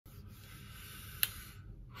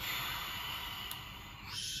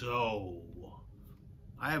So,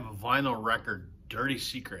 I have a vinyl record dirty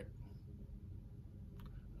secret.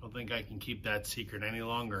 I don't think I can keep that secret any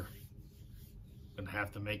longer. I'm gonna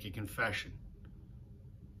have to make a confession.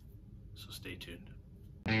 So stay tuned.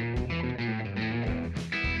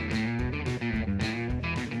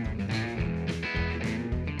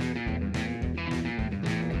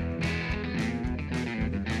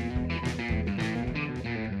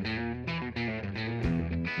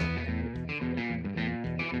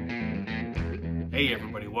 Hey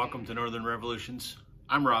everybody, welcome to Northern Revolutions.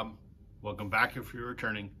 I'm Rob. Welcome back if you're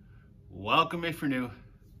returning. Welcome if you're new.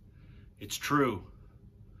 It's true.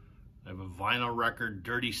 I have a vinyl record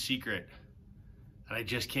dirty secret, and I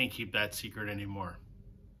just can't keep that secret anymore.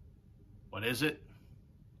 What is it?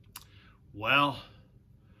 Well,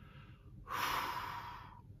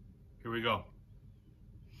 here we go.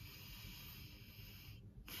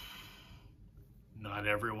 Not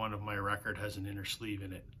every one of my record has an inner sleeve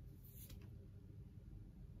in it.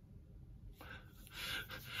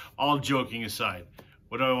 All joking aside,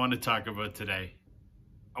 what do I want to talk about today?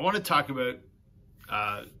 I want to talk about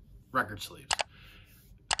record sleeves,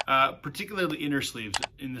 particularly inner sleeves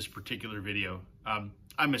in this particular video. I'm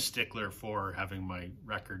a stickler for having my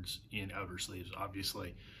records in outer sleeves,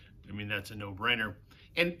 obviously. I mean, that's a no-brainer.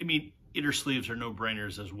 And I mean, inner sleeves are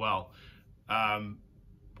no-brainers as well.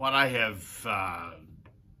 But I have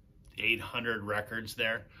 800 records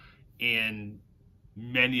there, and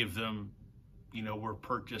many of them, you know, were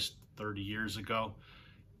purchased 30 years ago.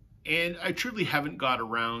 And I truly haven't got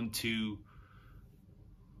around to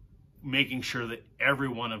making sure that every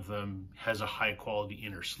one of them has a high quality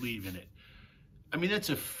inner sleeve in it. I mean, that's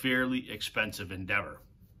a fairly expensive endeavor.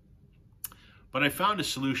 But I found a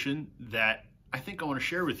solution that I think I want to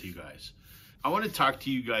share with you guys. I want to talk to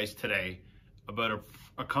you guys today about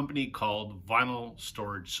a company called Vinyl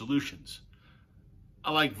Storage Solutions.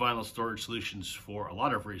 I like Vinyl Storage Solutions for a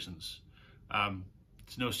lot of reasons.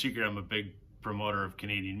 It's no secret I'm a big promoter of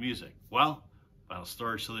Canadian music. Well, Vinyl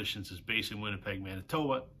Storage Solutions is based in Winnipeg,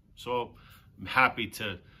 Manitoba, so I'm happy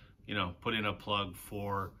to, you know, put in a plug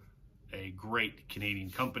for a great Canadian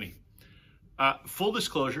company. Full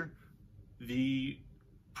disclosure, the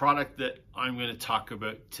product that I'm going to talk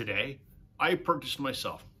about today, I purchased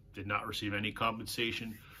myself. Did not receive any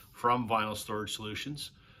compensation from Vinyl Storage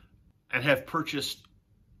Solutions, and have purchased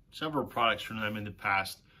several products from them in the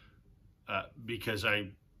past because I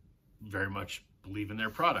very much believe in their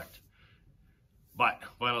product. But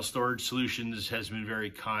Vinyl Storage Solutions has been very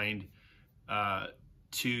kind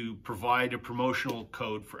to provide a promotional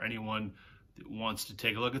code for anyone that wants to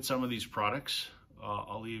take a look at some of these products.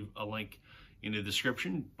 I'll leave a link in the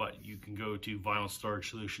description, but you can go to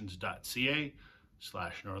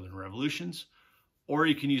vinylstoragesolutions.ca/Northern Revolutions, or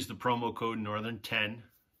you can use the promo code Northern10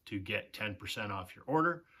 to get 10% off your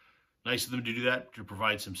order. Nice of them to do that, to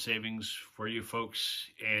provide some savings for you folks.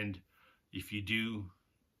 And if you do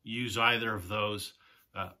use either of those,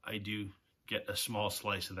 I do get a small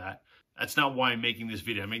slice of that. That's not why I'm making this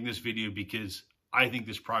video. I'm making this video because I think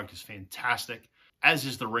this product is fantastic, as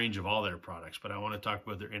is the range of all their products. But I want to talk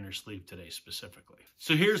about their inner sleeve today specifically.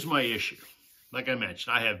 So here's my issue. Like I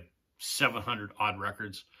mentioned, I have 700 odd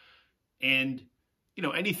records. And, you know,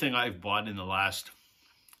 anything I've bought in the last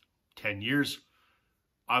 10 years,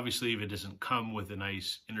 obviously, if it doesn't come with a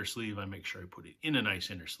nice inner sleeve, I make sure I put it in a nice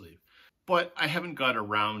inner sleeve. But I haven't got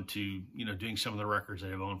around to, you know, doing some of the records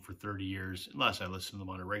I've owned for 30 years, unless I listen to them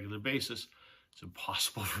on a regular basis. It's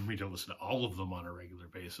impossible for me to listen to all of them on a regular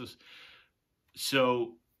basis.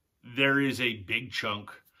 So there is a big chunk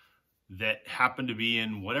that happen to be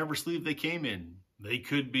in whatever sleeve they came in. They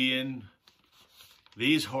could be in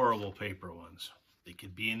these horrible paper ones. They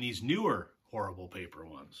could be in these newer horrible paper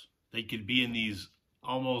ones. They could be in these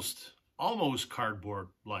almost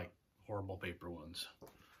cardboard-like horrible paper ones.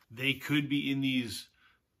 They could be in these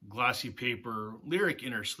glossy paper lyric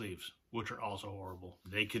inner sleeves, which are also horrible.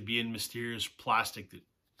 They could be in mysterious plastic that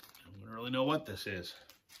I don't really know what this is.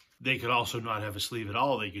 They could also not have a sleeve at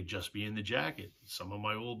all. They could just be in the jacket. Some of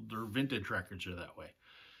my older vintage records are that way.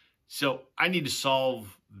 So I need to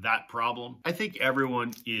solve that problem. I think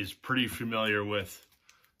everyone is pretty familiar with,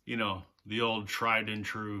 you know, the old tried and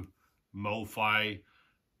true Mofi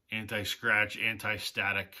anti-scratch,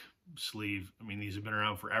 anti-static sleeve. I mean, these have been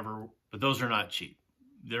around forever, but those are not cheap.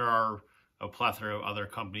 There are a plethora of other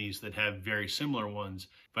companies that have very similar ones.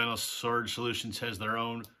 Vinyl Storage Solutions has their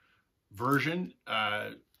own version,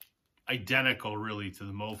 identical really to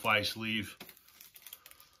the Mofi sleeve.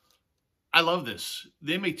 I love this.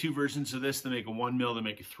 They make two versions of this. They make a 1 mil, they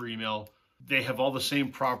make a 3 mil. They have all the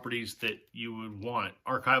same properties that you would want.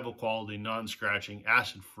 Archival quality, non-scratching,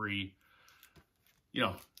 acid-free. you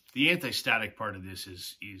know, the anti-static part of this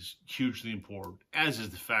is hugely important, as is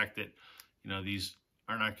the fact that, you know, these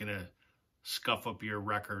are not going to scuff up your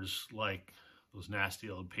records like those nasty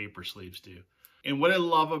old paper sleeves do. And what I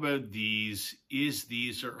love about these is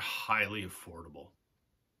these are highly affordable.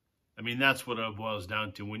 I mean, that's what it boils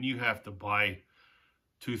down to. When you have to buy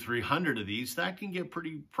 200-300 of these, that can get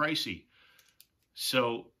pretty pricey.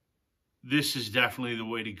 So this is definitely the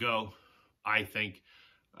way to go, I think.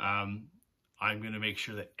 I'm going to make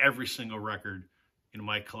sure that every single record in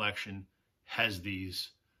my collection has these.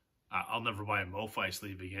 I'll never buy a Mofi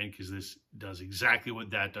sleeve again because this does exactly what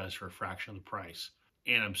that does for a fraction of the price.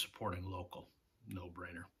 And I'm supporting local. No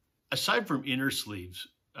brainer. Aside from inner sleeves,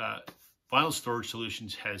 Vinyl Storage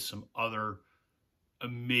Solutions has some other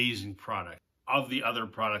amazing products. Of the other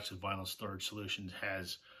products that Vinyl Storage Solutions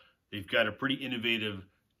has, they've got a pretty innovative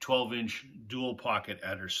 12-inch dual pocket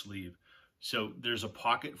outer sleeve. So there's a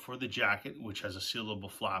pocket for the jacket, which has a sealable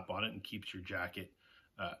flap on it and keeps your jacket,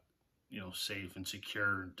 you know, safe and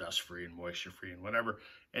secure and dust-free and moisture-free and whatever.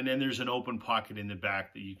 And then there's an open pocket in the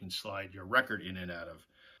back that you can slide your record in and out of.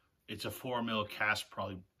 It's a 4mm cast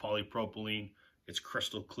polypropylene. It's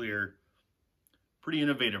crystal clear. Pretty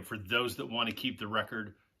innovative for those that want to keep the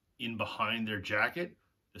record in behind their jacket.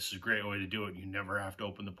 This is a great way to do it. You never have to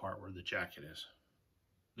open the part where the jacket is.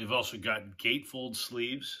 They've also got gatefold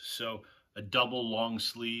sleeves, so a double long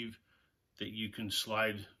sleeve that you can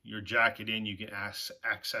slide your jacket in. You can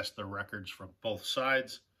access the records from both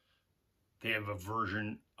sides. They have a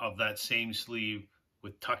version of that same sleeve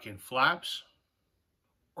with tuck-in flaps,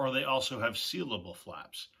 or they also have sealable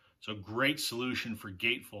flaps. So great solution for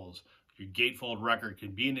gatefolds. Your gatefold record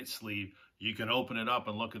can be in its sleeve. You can open it up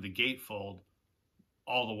and look at the gatefold,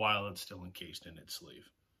 all the while it's still encased in its sleeve.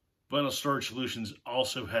 Vinyl Storage Solutions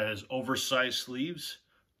also has oversized sleeves.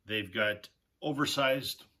 They've got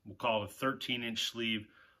oversized, we'll call it a 13-inch sleeve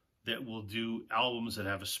that will do albums that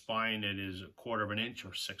have a spine that is 1/4 inch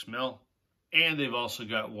or 6 mil. And they've also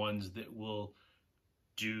got ones that will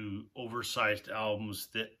do oversized albums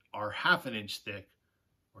that are 1/2 inch thick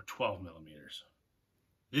or 12 millimeters.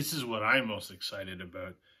 This is what I'm most excited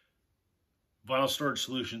about. Vinyl Storage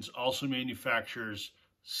Solutions also manufactures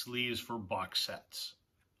sleeves for box sets.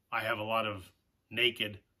 I have a lot of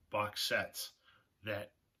naked box sets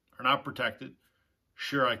that are not protected.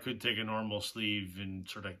 Sure, I could take a normal sleeve and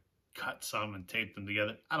sort of cut some and tape them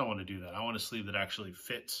together. I don't want to do that. I want a sleeve that actually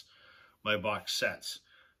fits my box sets.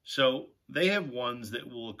 So they have ones that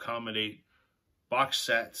will accommodate box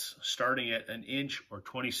sets starting at 1 inch or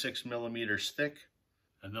 26 millimeters thick.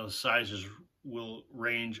 And those sizes will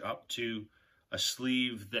range up to a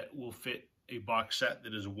sleeve that will fit a box set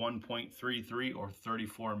that is 1.33 or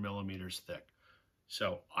 34 millimeters thick.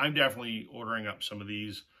 So I'm definitely ordering up some of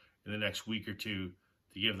these in the next week or two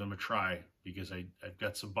to give them a try, because I've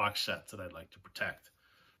got some box sets that I'd like to protect.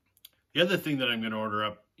 The other thing that I'm going to order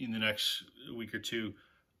up in the next week or two,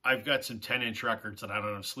 I've got some 10-inch records that I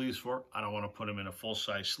don't have sleeves for. I don't want to put them in a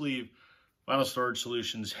full-size sleeve. Vinyl Storage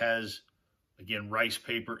Solutions has, again, rice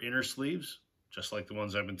paper inner sleeves, just like the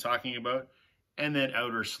ones I've been talking about, and then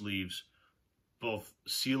outer sleeves, both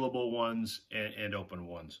sealable ones and open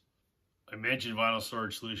ones. I mentioned Vinyl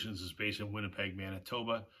Storage Solutions is based in Winnipeg,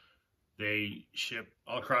 Manitoba. They ship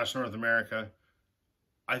all across North America.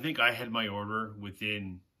 I think I had my order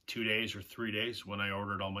within 2 days or 3 days when I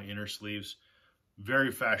ordered all my inner sleeves.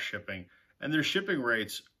 Very fast shipping. And their shipping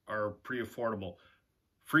rates are pretty affordable.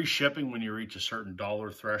 Free shipping when you reach a certain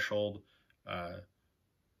dollar threshold,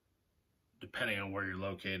 depending on where you're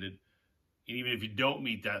located. And even if you don't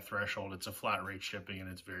meet that threshold, it's a flat rate shipping and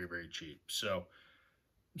it's very, very cheap. So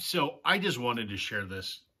I just wanted to share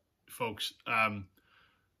this, folks.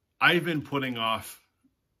 I've been putting off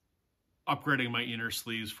upgrading my inner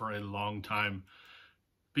sleeves for a long time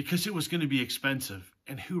because it was going to be expensive.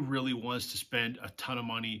 And who really wants to spend a ton of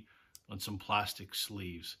money on some plastic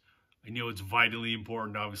sleeves? I know it's vitally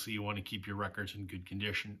important. Obviously, you want to keep your records in good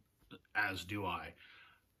condition, as do I.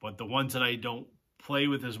 But the ones that I don't play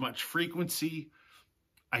with as much frequency,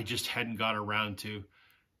 I just hadn't got around to.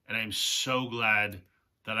 And I'm so glad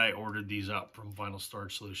that I ordered these up from Vinyl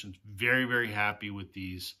Storage Solutions. Very, very happy with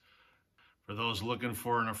these. For those looking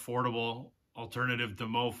for an affordable alternative to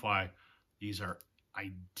Mofi, these are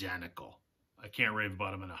identical. I can't rave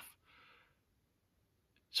about them enough.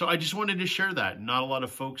 So I just wanted to share that. Not a lot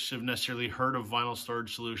of folks have necessarily heard of Vinyl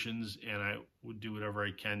Storage Solutions, and I would do whatever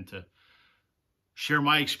I can to share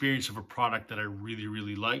my experience of a product that I really,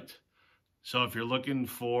 really liked. So if you're looking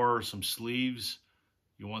for some sleeves,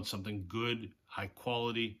 you want something good, high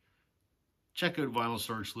quality, check out Vinyl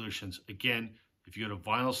Storage Solutions. Again, if you go to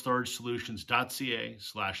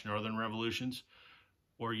vinylstoragesolutions.ca/northernrevolutions,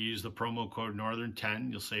 or use the promo code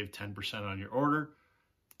Northern10. You'll save 10% on your order.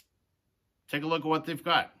 Take a look at what they've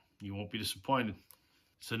got. You won't be disappointed.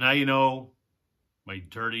 So now you know my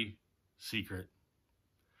dirty secret.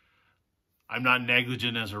 I'm not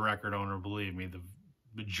negligent as a record owner, believe me. The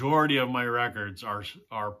majority of my records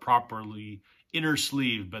are properly inner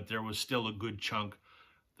sleeve, but there was still a good chunk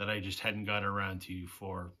that I just hadn't got around to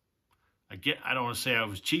for, I don't want to say I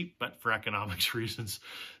was cheap, but for economics reasons.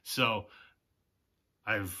 So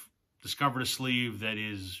I've discovered a sleeve that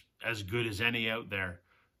is as good as any out there,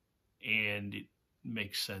 and it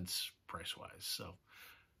makes sense price-wise. So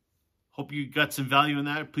hope you got some value in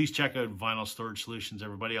that. Please check out Vinyl Storage Solutions,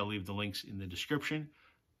 everybody. I'll leave the links in the description.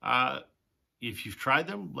 If you've tried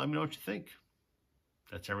them, let me know what you think.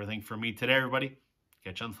 That's everything from me today, everybody.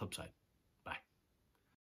 Catch you on the flip side.